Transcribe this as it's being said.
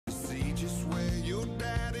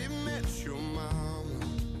daddy met your mama.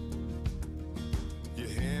 You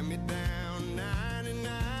hand me down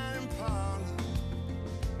 99 Impala.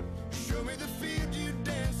 Show me the field you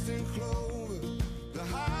danced in clover, the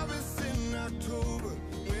harvest in October,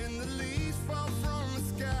 when the leaves fall from the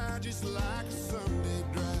sky just like a Sunday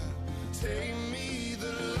drive. Take me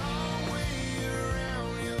the long way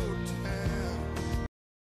around your town.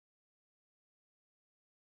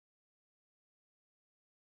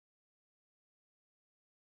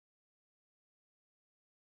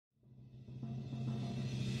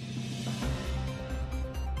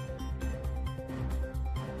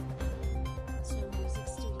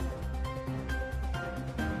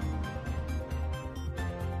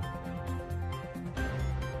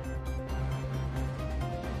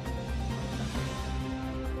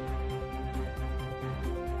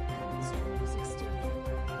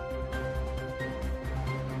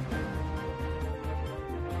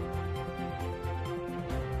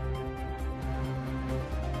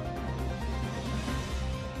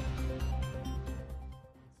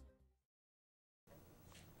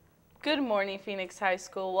 Good morning, Phoenix High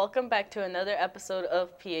School. Welcome back to another episode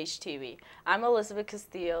of PHTV. I'm Elizabeth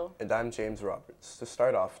Castillo. And I'm James Roberts. To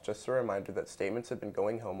start off, just a reminder that statements have been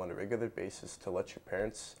going home on a regular basis to let your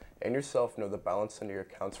parents and yourself know the balance in your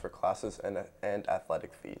accounts for classes and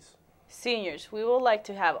athletic fees. Seniors, we would like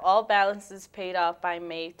to have all balances paid off by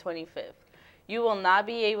May 25th. You will not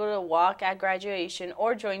be able to walk at graduation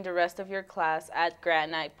or join the rest of your class at grad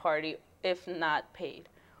night party if not paid.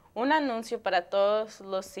 Un anuncio para todos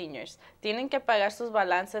los seniors. Tienen que pagar sus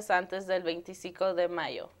balances antes del 25 de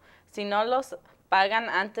mayo. Si no los pagan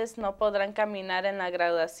antes, no podrán caminar en la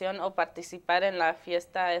graduación o participar en la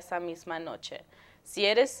fiesta esa misma noche. Si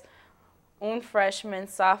eres un freshman,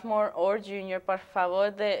 sophomore o junior, por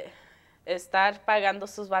favor de estar pagando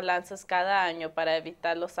sus balances cada año para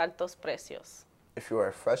evitar los altos precios. If you are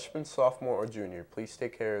a freshman, sophomore, or junior, please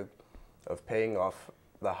take care of paying off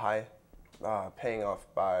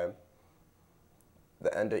by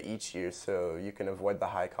the end of each year so you can avoid the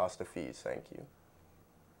high cost of fees. Thank you.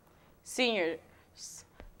 Seniors,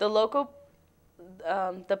 the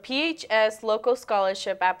PHS local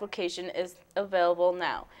scholarship application is available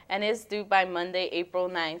now and is due by Monday, April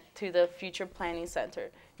 9th to the Future Planning Center.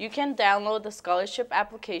 You can download the scholarship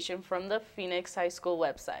application from the Phoenix High School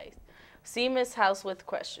website. See Ms. House with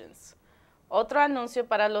questions. Otro anuncio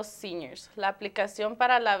para los seniors. La aplicación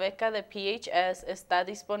para la beca de PHS está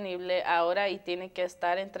disponible ahora y tiene que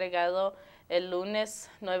estar entregado el lunes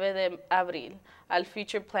 9 de abril al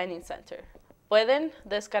Future Planning Center. Pueden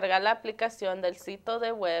descargar la aplicación del sitio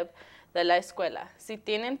de web de la escuela. Si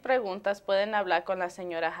tienen preguntas, pueden hablar con la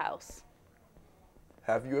señora House.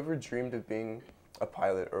 Have you ever dreamed of being a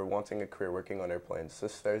pilot or wanting a career working on airplanes?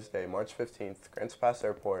 This Thursday, March 15th, Grants Pass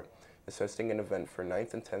Airport is hosting an event for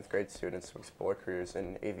 9th and 10th grade students to explore careers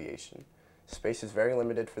in aviation. Space is very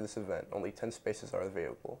limited for this event. Only 10 spaces are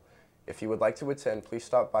available. If you would like to attend, please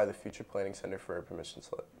stop by the Future Planning Center for a permission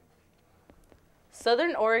slip.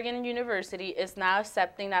 Southern Oregon University is now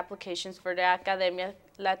accepting applications for the Academia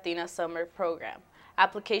Latina Summer Program.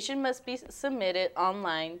 Application must be submitted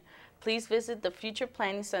online. Please visit the Future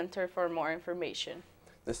Planning Center for more information.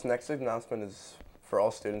 This next announcement is for all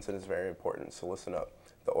students and is very important, so listen up.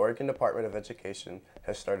 The Oregon Department of Education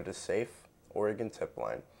has started a Safe Oregon tip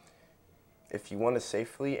line. If you want to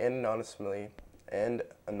safely and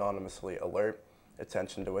anonymously alert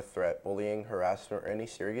attention to a threat, bullying, harassment, or any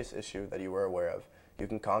serious issue that you are aware of, you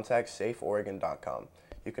can contact safeoregon.com.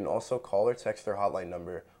 You can also call or text their hotline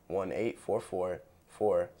number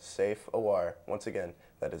 1-844-4-SAFE-OR. Once again,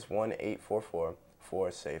 that is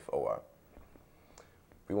 1-844-4-SAFE-OR.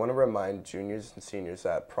 We want to remind juniors and seniors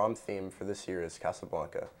that prom theme for this year is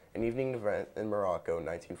Casablanca, an evening event in Morocco,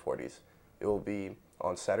 1940s. It will be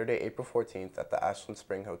on Saturday, April 14th at the Ashland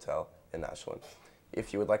Spring Hotel in Ashland.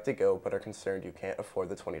 If you would like to go but are concerned you can't afford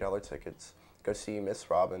the $20 tickets, go see Miss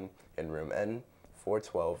Robin in room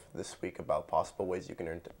N412 this week about possible ways you can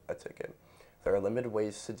earn a ticket. There are limited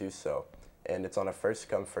ways to do so, and it's on a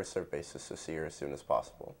first-come, first-served basis, so see her as soon as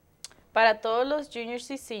possible. Para todos los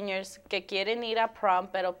juniors y seniors que quieren ir a prom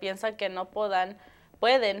pero piensan que no pueden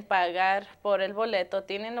pagar por el boleto,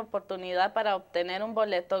 tienen oportunidad para obtener un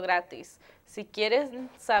boleto gratis. Si quieren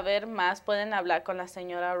saber más, pueden hablar con la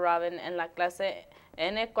señora Robin en la clase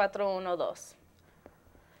N412.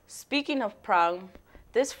 Speaking of prom,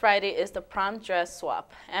 this Friday is the prom dress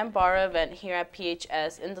swap and borrow event here at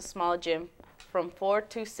PHS in the small gym from 4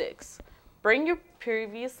 to 6. Bring your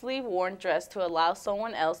previously worn dress to allow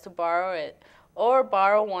someone else to borrow it or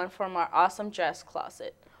borrow one from our awesome dress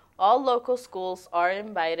closet. All local schools are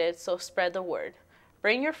invited, so spread the word.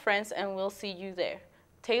 Bring your friends and we'll see you there.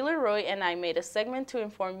 Taylor, Roy, and I made a segment to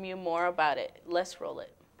inform you more about it. Let's roll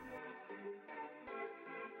it.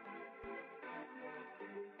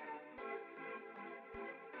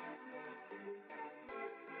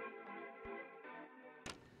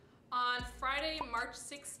 On Friday, March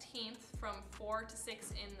 16th from 4 to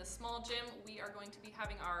 6 in the small gym, we are going to be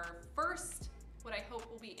having our first, what I hope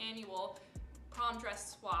will be annual, prom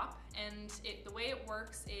dress swap. And the way it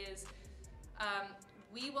works is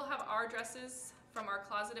we will have our dresses from our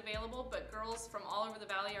closet available, but girls from all over the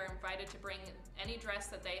valley are invited to bring any dress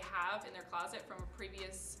that they have in their closet from a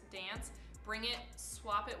previous dance. Bring it,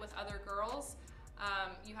 swap it with other girls.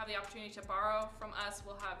 You have the opportunity to borrow from us.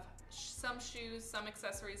 We'll have some shoes, some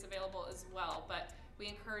accessories available as well, but we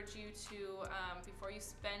encourage you to, before you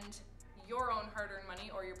spend your own hard-earned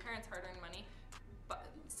money or your parents' hard-earned money,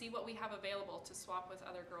 see what we have available to swap with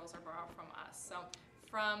other girls or borrow from us. So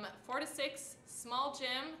from 4 to 6, small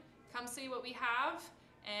gym, come see what we have,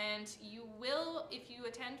 and you will, if you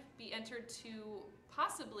attend, be entered to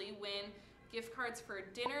possibly win gift cards for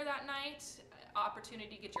dinner that night,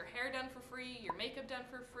 opportunity to get your hair done for free, your makeup done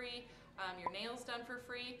for free, your nails done for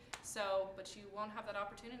free. So, but you won't have that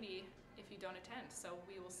opportunity if you don't attend. So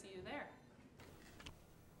we will see you there.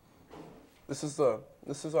 This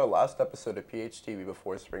is our last episode of PHTV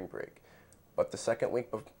before spring break, but the second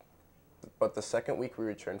week we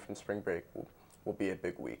return from spring break will be a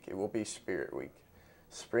big week. It will be Spirit Week.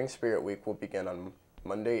 Spring Spirit Week will begin on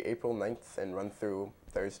Monday, April 9th and run through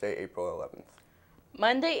Thursday, April 11th.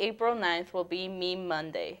 Monday, April 9th will be Meme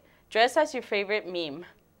Monday. Dress as your favorite meme.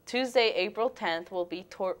 Tuesday, April 10th will be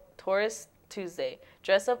Tourist Tuesday.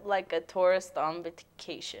 Dress up like a tourist on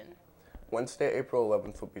vacation. Wednesday, April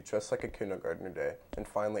 11th will be Dress Like a Kindergartner Day. And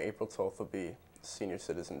finally, April 12th will be Senior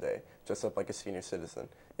Citizen Day. Dress up like a senior citizen.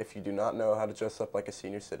 If you do not know how to dress up like a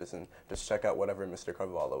senior citizen, just check out whatever Mr.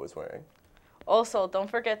 Carvalho is wearing. Also, don't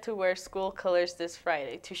forget to wear school colors this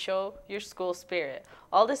Friday to show your school spirit.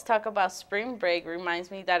 All this talk about spring break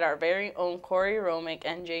reminds me that our very own Corey Romick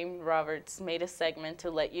and James Roberts made a segment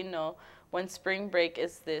to let you know when spring break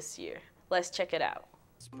is this year. Let's check it out.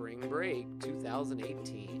 Spring Break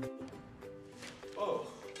 2018. Oh,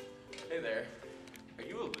 hey there. Are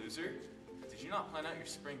you a loser? Did you not plan out your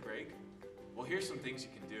spring break? Well, here's some things you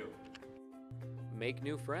can do. Make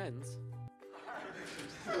new friends.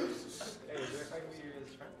 Hey, is there a fact that you're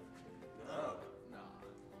his friend? No. No.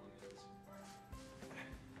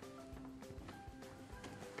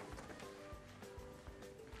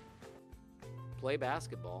 Play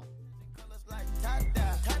basketball.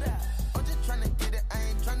 I'm just trying to get it, I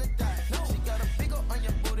ain't trying to die. She got a big ol' on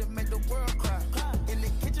your booty, make the world cry. In the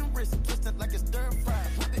kitchen, wrist twisted like it's stir fry.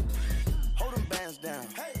 Hold them bands down,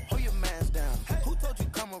 hold your mans down. Who told you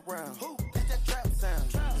come around? That's that trap sound.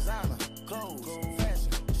 Designer, clothes,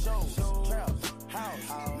 fashion, shows, trap,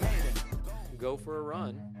 house, made it. Go for a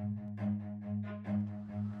run.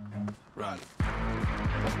 Run.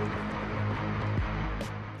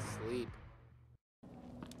 Sleep.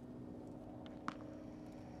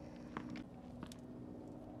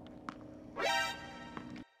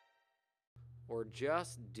 Or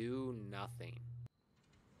just do nothing.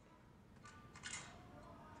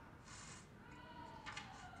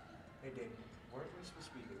 Hey, Dave, weren't we supposed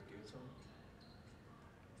to be doing something?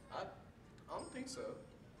 I don't think so.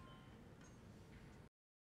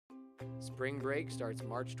 Spring break starts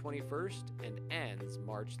March 21st and ends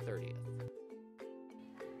March 30th.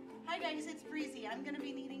 Hi guys, it's Breezy. I'm going to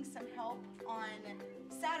be needing some help on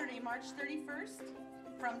Saturday, March 31st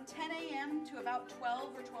from 10 a.m. to about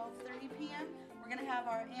 12 or 12:30 p.m. We're going to have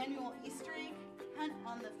our annual Easter egg hunt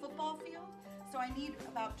on the football field. So I need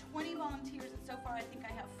about 20 volunteers, and so far I think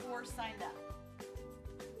I have 4 signed up.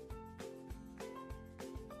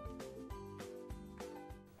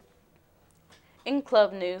 In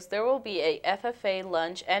club news, there will be a FFA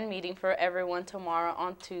lunch and meeting for everyone tomorrow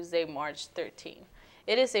on Tuesday, March 13th.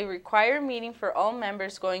 It is a required meeting for all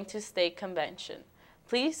members going to state convention.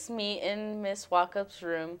 Please meet in Ms. Walkup's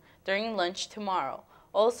room during lunch tomorrow.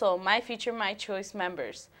 Also, My Future, My Choice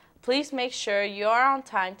members, please make sure you are on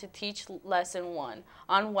time to teach Lesson 1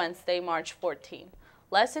 on Wednesday, March 14th.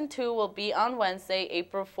 Lesson 2 will be on Wednesday,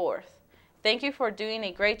 April 4th. Thank you for doing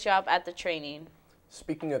a great job at the training.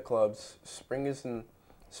 Speaking of clubs, spring is in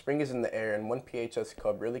the air, and one PHS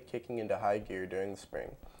club really kicking into high gear during the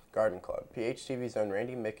spring. Garden Club. PHTV's own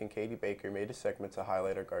Randy Mick and Katie Baker made a segment to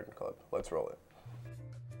highlight our Garden Club. Let's roll it.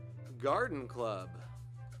 Garden Club.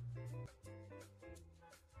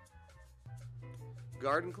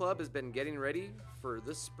 Garden Club has been getting ready for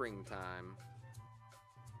the springtime.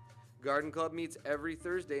 Garden Club meets every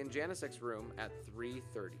Thursday in Janisek's room at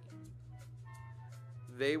 3:30.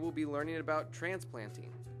 they will be learning about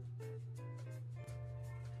transplanting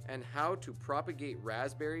and how to propagate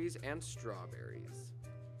raspberries and strawberries.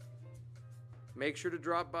 Make sure to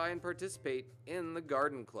drop by and participate in the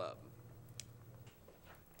garden club.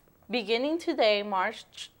 Beginning today, March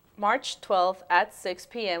 12th at 6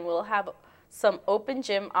 p.m., we'll have some open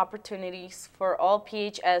gym opportunities for all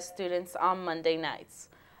PHS students on Monday nights.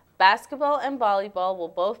 Basketball and volleyball will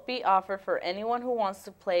both be offered for anyone who wants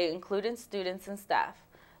to play, including students and staff.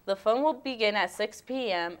 The fun will begin at 6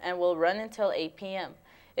 p.m. and will run until 8 p.m.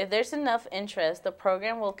 If there's enough interest, the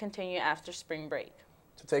program will continue after spring break.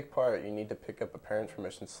 To take part, you need to pick up a parent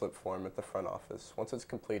permission slip form at the front office. Once it's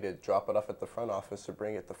completed, drop it off at the front office or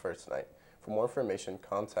bring it the first night. For more information,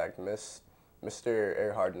 contact Mr.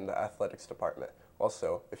 Earhart in the athletics department.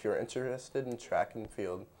 Also, if you're interested in track and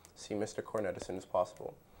field, see Mr. Cornett as soon as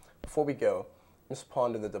possible. Before we go, Ms.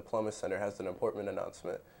 Pond in the Diploma Center has an important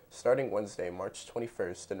announcement. Starting Wednesday, March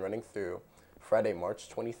 21st and running through Friday, March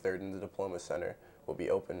 23rd in the Diploma Center will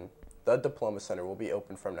be open. The Diploma Center will be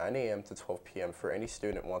open from 9 a.m. to 12 p.m. for any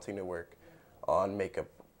student wanting to work on makeup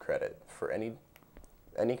credit. For any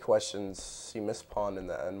questions, see Ms. Pond in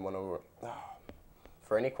the N105.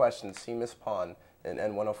 For any questions, see Ms. Pond in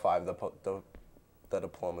N105, the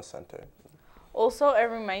Diploma Center. Also, a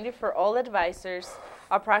reminder for all advisors,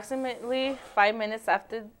 approximately 5 minutes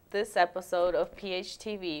after this episode of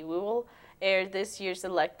PHTV, we will air this year's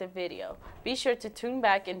elective video. Be sure to tune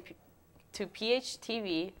back to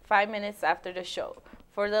PHTV 5 minutes after the show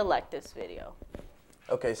for the electives video.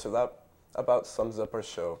 Okay, so that about sums up our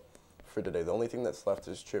show for today. The only thing that's left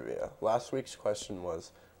is trivia. Last week's question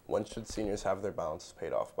was, when should seniors have their balance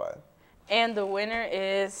paid off by? And the winner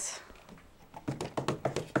is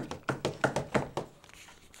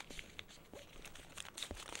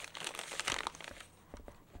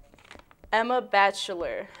Emma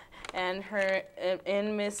Batchelor, and her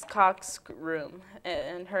in Miss Cox's room,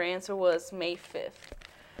 and her answer was May 5th.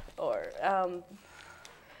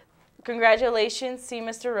 Congratulations, see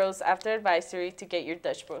Mr. Rose after advisory to get your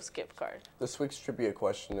Dutch Bros gift card. This week's trivia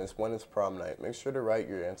question is, when is prom night? Make sure to write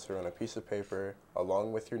your answer on a piece of paper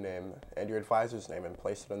along with your name and your advisor's name and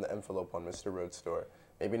place it in the envelope on Mr. Rhodes' door.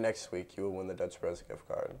 Maybe next week you will win the Dutch Bros gift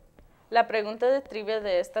card. La pregunta de trivia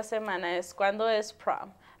de esta semana es ¿cuándo es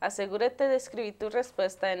prom? Asegúrate de escribir tu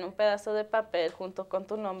respuesta en un pedazo de papel junto con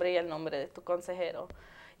tu nombre y el nombre de tu consejero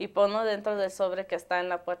y ponlo dentro del sobre que está en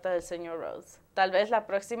la puerta del señor Rose. Tal vez la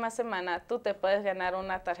próxima semana tú te puedes ganar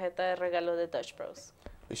una tarjeta de regalo de Dutch Bros.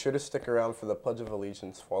 Be sure to stick around for the Pledge of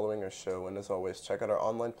Allegiance following our show, and as always, check out our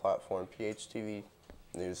online platform,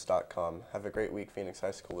 PHTVnews.com. Have a great week, Phoenix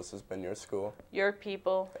High School. This has been your school, your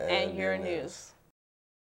people, and your news.